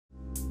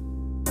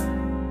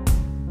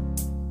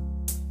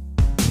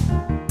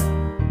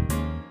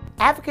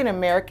African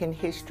American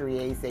history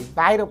is a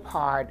vital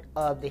part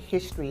of the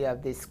history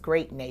of this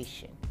great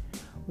nation.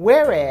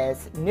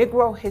 Whereas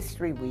Negro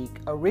History Week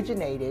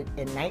originated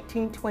in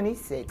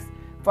 1926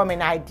 from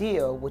an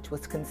ideal which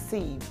was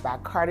conceived by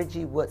Carter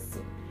G.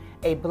 Woodson,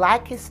 a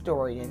Black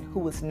historian who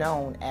was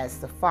known as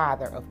the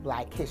father of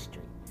Black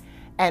history.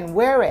 And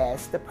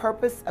whereas the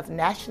purpose of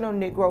National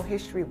Negro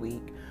History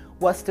Week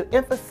was to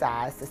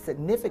emphasize the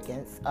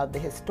significance of the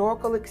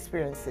historical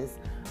experiences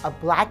of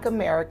Black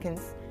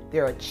Americans,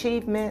 their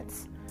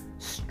achievements,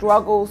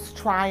 struggles,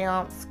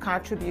 triumphs,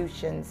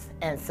 contributions,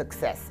 and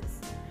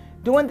successes.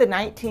 During the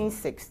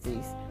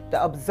 1960s,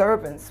 the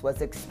observance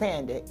was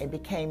expanded and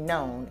became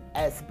known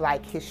as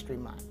Black History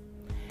Month.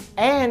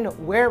 And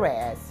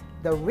whereas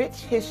the rich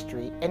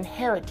history and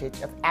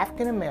heritage of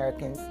African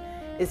Americans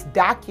is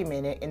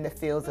documented in the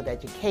fields of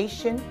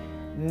education,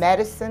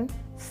 medicine,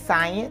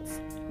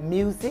 science,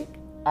 music,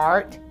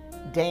 art,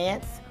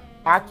 dance,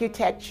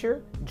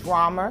 architecture,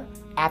 drama,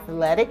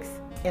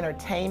 athletics,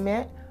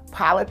 entertainment,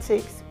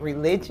 politics,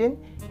 religion,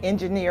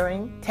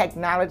 engineering,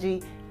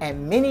 technology,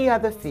 and many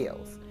other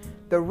fields.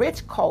 The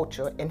rich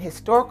culture and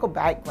historical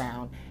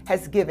background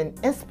has given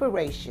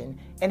inspiration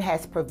and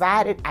has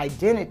provided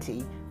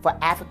identity for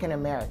African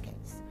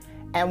Americans.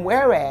 And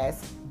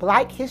whereas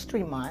Black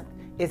History Month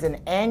is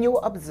an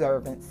annual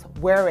observance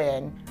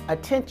wherein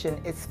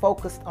attention is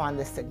focused on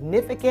the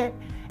significant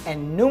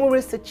and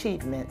numerous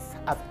achievements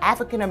of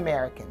African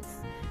Americans,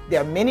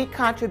 their many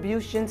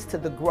contributions to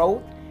the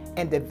growth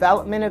and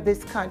development of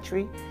this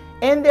country,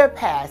 and their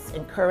past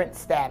and current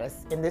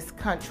status in this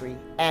country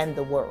and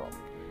the world.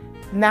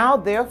 Now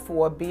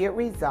therefore be it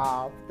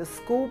resolved, the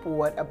School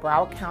Board of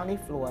Broward County,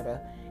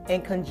 Florida,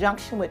 in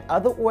conjunction with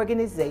other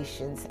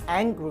organizations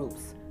and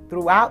groups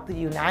throughout the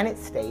United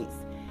States,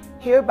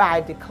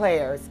 hereby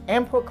declares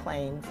and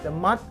proclaims the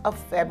month of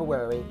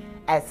February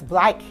as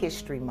Black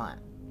History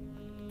Month.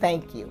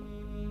 Thank you.